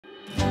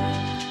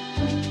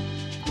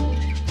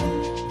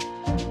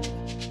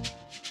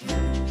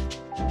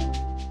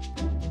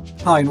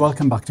Hi and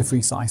welcome back to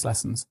Free Science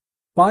Lessons.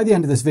 By the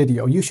end of this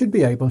video, you should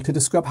be able to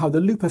describe how the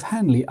loop of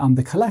Henle and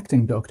the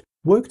collecting duct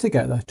work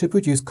together to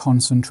produce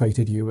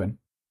concentrated urine.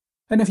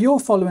 And if you're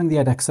following the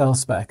Edexcel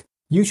spec,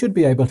 you should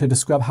be able to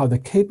describe how the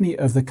kidney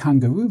of the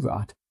kangaroo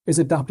rat is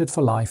adapted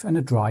for life in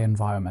a dry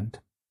environment.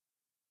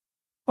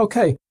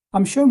 Okay,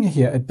 I'm showing you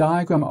here a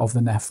diagram of the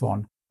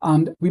nephron,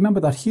 and remember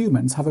that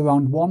humans have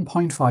around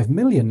 1.5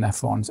 million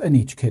nephrons in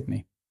each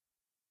kidney.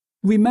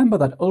 Remember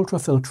that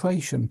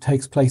ultrafiltration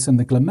takes place in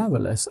the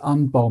glomerulus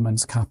and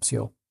Bowman's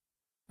capsule,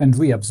 and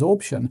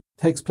reabsorption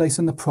takes place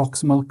in the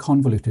proximal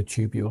convoluted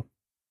tubule.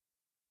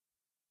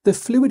 The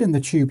fluid in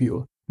the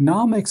tubule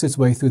now makes its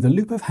way through the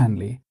loop of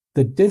Henle,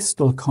 the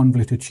distal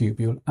convoluted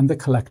tubule, and the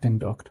collecting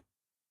duct.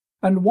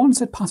 And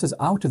once it passes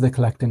out of the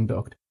collecting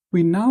duct,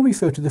 we now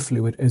refer to the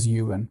fluid as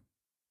urine.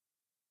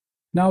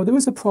 Now there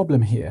is a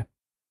problem here.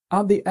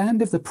 At the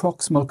end of the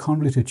proximal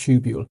convoluted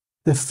tubule,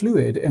 the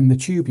fluid in the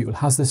tubule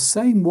has the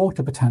same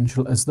water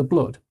potential as the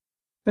blood.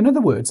 In other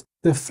words,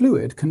 the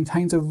fluid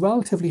contains a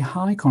relatively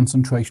high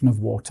concentration of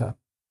water.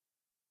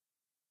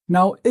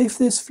 Now, if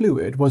this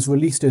fluid was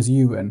released as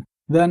urine,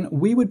 then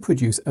we would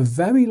produce a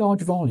very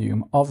large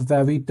volume of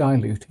very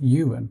dilute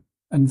urine,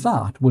 and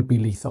that would be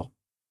lethal.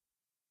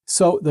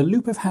 So the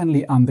loop of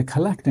Henle and the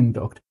collecting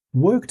duct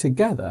work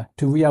together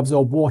to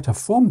reabsorb water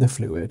from the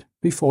fluid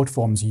before it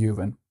forms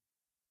urine.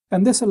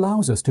 And this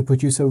allows us to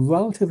produce a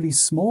relatively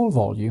small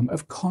volume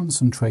of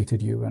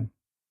concentrated urine.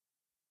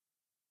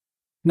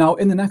 Now,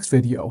 in the next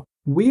video,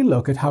 we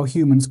look at how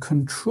humans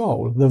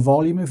control the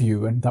volume of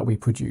urine that we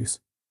produce.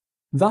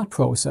 That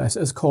process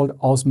is called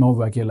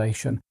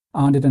osmoregulation,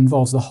 and it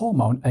involves the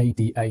hormone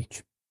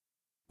ADH.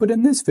 But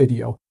in this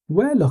video,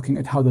 we're looking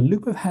at how the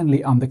loop of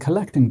Henle and the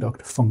collecting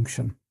duct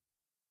function.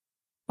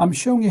 I'm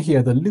showing you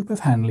here the loop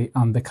of Henle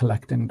and the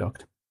collecting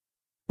duct.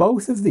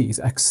 Both of these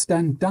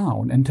extend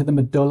down into the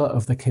medulla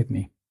of the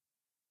kidney.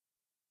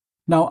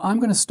 Now I'm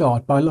going to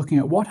start by looking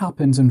at what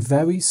happens in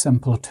very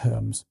simple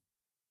terms.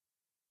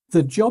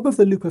 The job of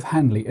the loop of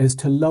Henle is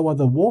to lower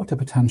the water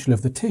potential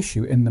of the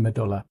tissue in the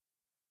medulla.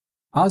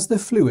 As the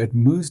fluid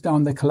moves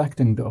down the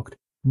collecting duct,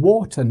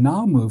 water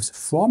now moves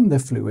from the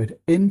fluid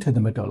into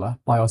the medulla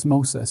by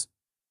osmosis.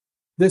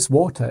 This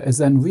water is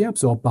then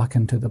reabsorbed back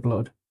into the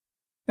blood,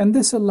 and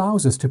this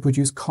allows us to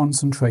produce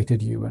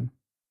concentrated urine.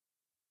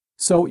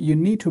 So you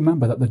need to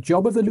remember that the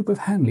job of the loop of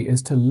Henle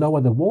is to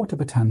lower the water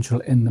potential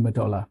in the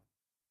medulla.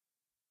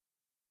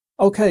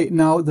 Okay,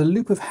 now the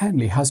loop of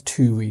Henle has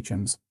two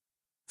regions.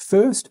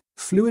 First,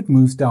 fluid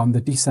moves down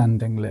the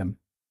descending limb.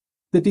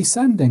 The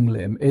descending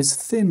limb is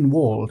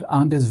thin-walled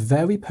and is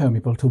very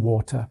permeable to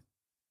water.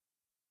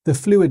 The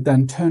fluid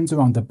then turns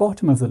around the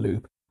bottom of the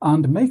loop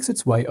and makes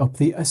its way up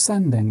the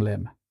ascending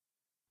limb.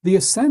 The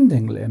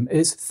ascending limb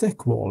is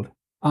thick-walled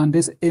and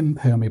is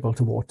impermeable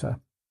to water.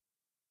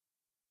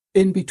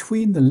 In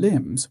between the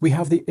limbs, we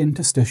have the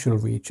interstitial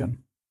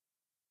region.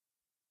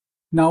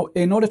 Now,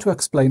 in order to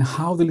explain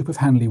how the loop of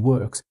Henle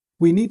works,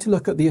 we need to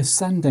look at the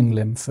ascending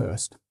limb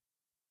first.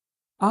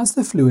 As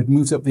the fluid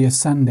moves up the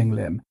ascending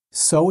limb,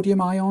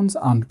 sodium ions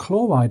and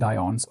chloride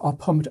ions are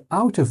pumped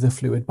out of the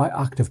fluid by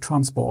active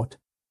transport,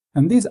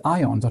 and these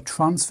ions are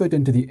transferred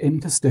into the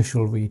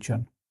interstitial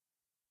region.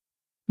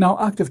 Now,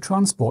 active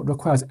transport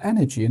requires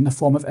energy in the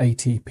form of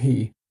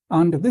ATP,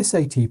 and this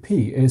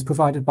ATP is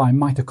provided by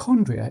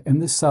mitochondria in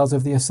the cells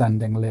of the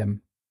ascending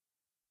limb.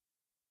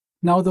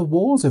 Now, the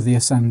walls of the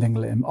ascending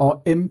limb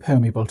are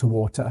impermeable to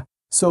water,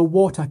 so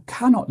water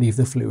cannot leave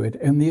the fluid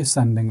in the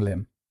ascending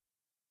limb.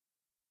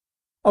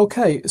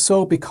 Okay,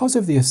 so because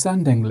of the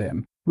ascending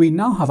limb, we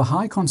now have a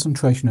high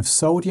concentration of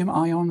sodium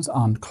ions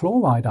and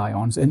chloride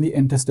ions in the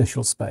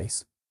interstitial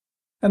space.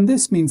 And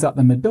this means that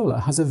the medulla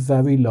has a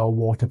very low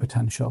water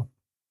potential.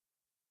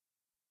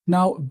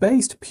 Now,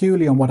 based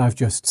purely on what I've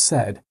just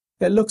said,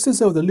 it looks as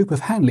though the loop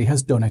of Henle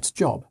has done its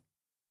job.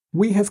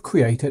 We have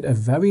created a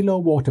very low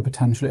water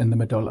potential in the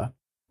medulla,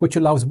 which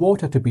allows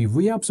water to be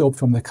reabsorbed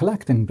from the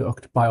collecting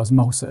duct by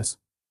osmosis.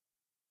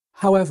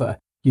 However,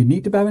 you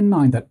need to bear in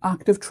mind that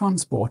active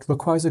transport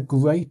requires a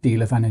great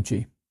deal of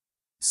energy.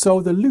 So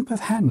the loop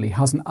of Henle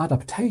has an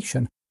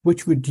adaptation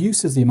which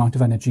reduces the amount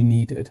of energy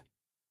needed.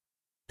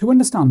 To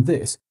understand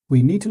this,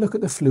 we need to look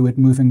at the fluid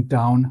moving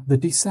down the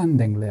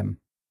descending limb.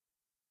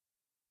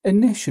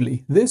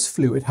 Initially, this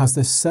fluid has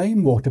the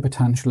same water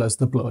potential as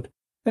the blood.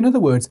 In other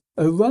words,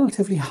 a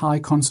relatively high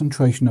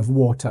concentration of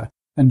water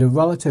and a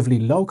relatively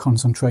low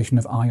concentration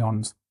of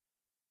ions.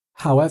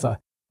 However,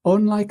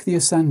 unlike the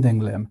ascending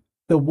limb,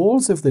 the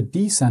walls of the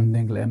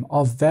descending limb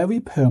are very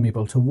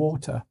permeable to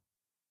water.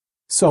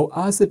 So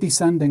as the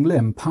descending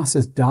limb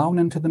passes down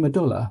into the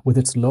medulla with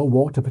its low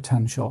water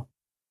potential,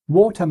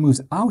 water moves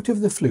out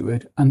of the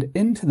fluid and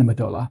into the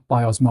medulla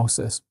by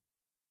osmosis.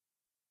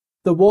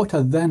 The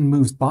water then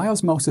moves by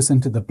osmosis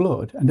into the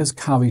blood and is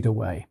carried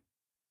away.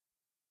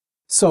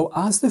 So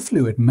as the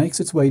fluid makes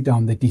its way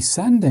down the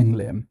descending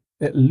limb,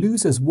 it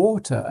loses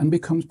water and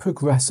becomes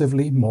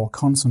progressively more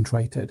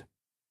concentrated.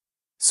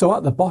 So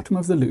at the bottom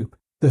of the loop,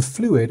 the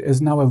fluid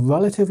is now a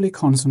relatively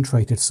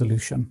concentrated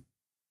solution.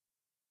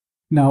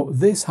 Now,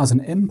 this has an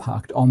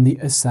impact on the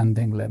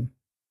ascending limb.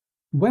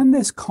 When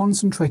this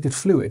concentrated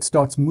fluid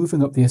starts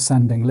moving up the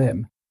ascending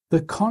limb,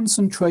 the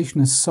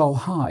concentration is so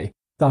high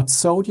that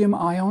sodium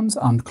ions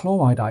and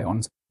chloride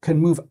ions can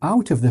move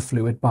out of the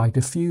fluid by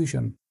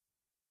diffusion.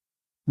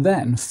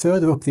 Then,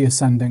 further up the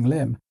ascending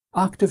limb,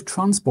 active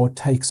transport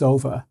takes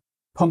over,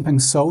 pumping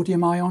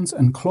sodium ions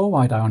and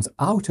chloride ions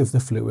out of the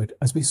fluid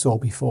as we saw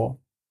before.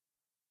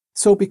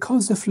 So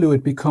because the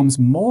fluid becomes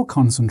more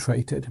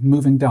concentrated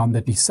moving down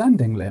the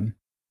descending limb,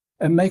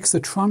 it makes the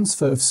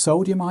transfer of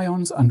sodium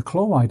ions and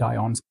chloride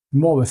ions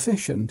more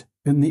efficient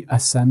in the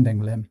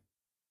ascending limb.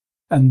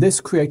 And this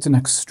creates an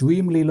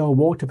extremely low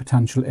water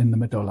potential in the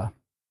medulla.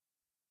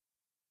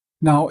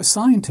 Now,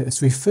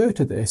 scientists refer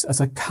to this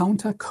as a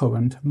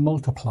countercurrent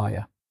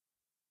multiplier.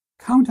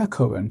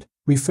 Countercurrent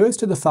refers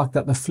to the fact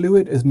that the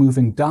fluid is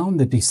moving down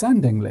the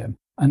descending limb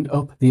and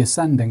up the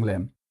ascending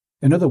limb,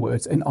 in other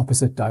words, in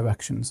opposite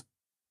directions.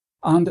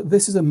 And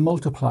this is a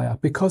multiplier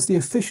because the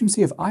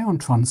efficiency of ion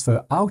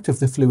transfer out of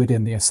the fluid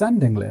in the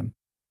ascending limb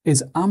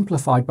is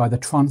amplified by the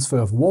transfer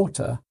of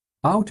water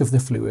out of the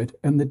fluid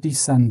in the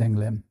descending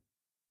limb.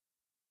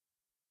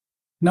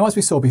 Now, as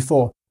we saw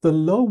before, the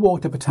low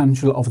water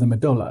potential of the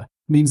medulla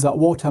means that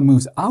water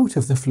moves out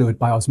of the fluid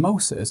by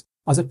osmosis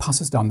as it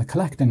passes down the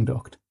collecting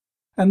duct,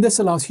 and this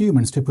allows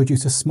humans to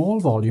produce a small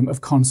volume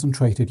of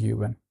concentrated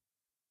urine.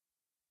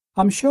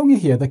 I'm showing you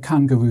here the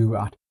kangaroo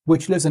rat,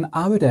 which lives in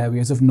arid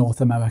areas of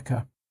North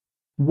America.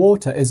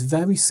 Water is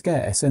very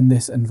scarce in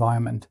this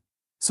environment,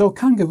 so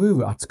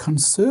kangaroo rats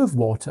conserve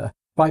water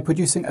by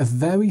producing a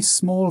very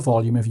small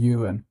volume of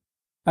urine,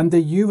 and the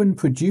urine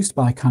produced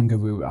by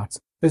kangaroo rats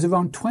is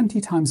around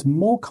 20 times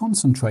more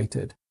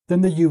concentrated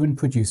than the urine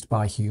produced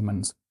by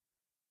humans.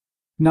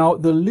 Now,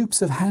 the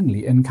loops of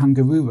Henle in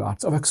kangaroo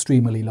rats are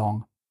extremely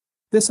long.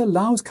 This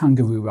allows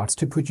kangaroo rats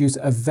to produce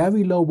a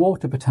very low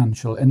water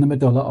potential in the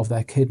medulla of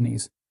their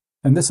kidneys,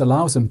 and this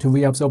allows them to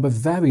reabsorb a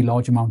very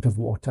large amount of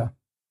water.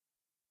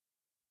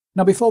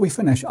 Now, before we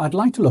finish, I'd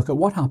like to look at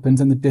what happens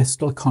in the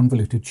distal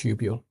convoluted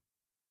tubule.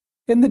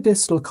 In the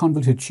distal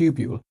convoluted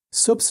tubule,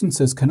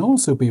 substances can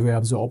also be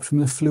reabsorbed from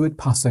the fluid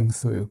passing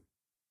through.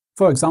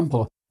 For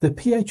example, the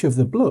pH of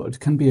the blood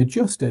can be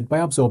adjusted by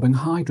absorbing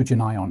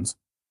hydrogen ions.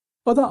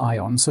 Other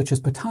ions, such as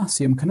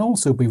potassium, can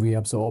also be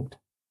reabsorbed.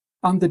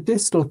 And the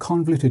distal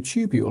convoluted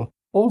tubule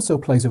also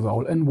plays a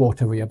role in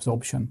water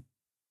reabsorption.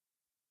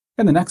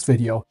 In the next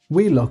video,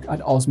 we look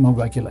at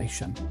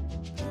osmoregulation.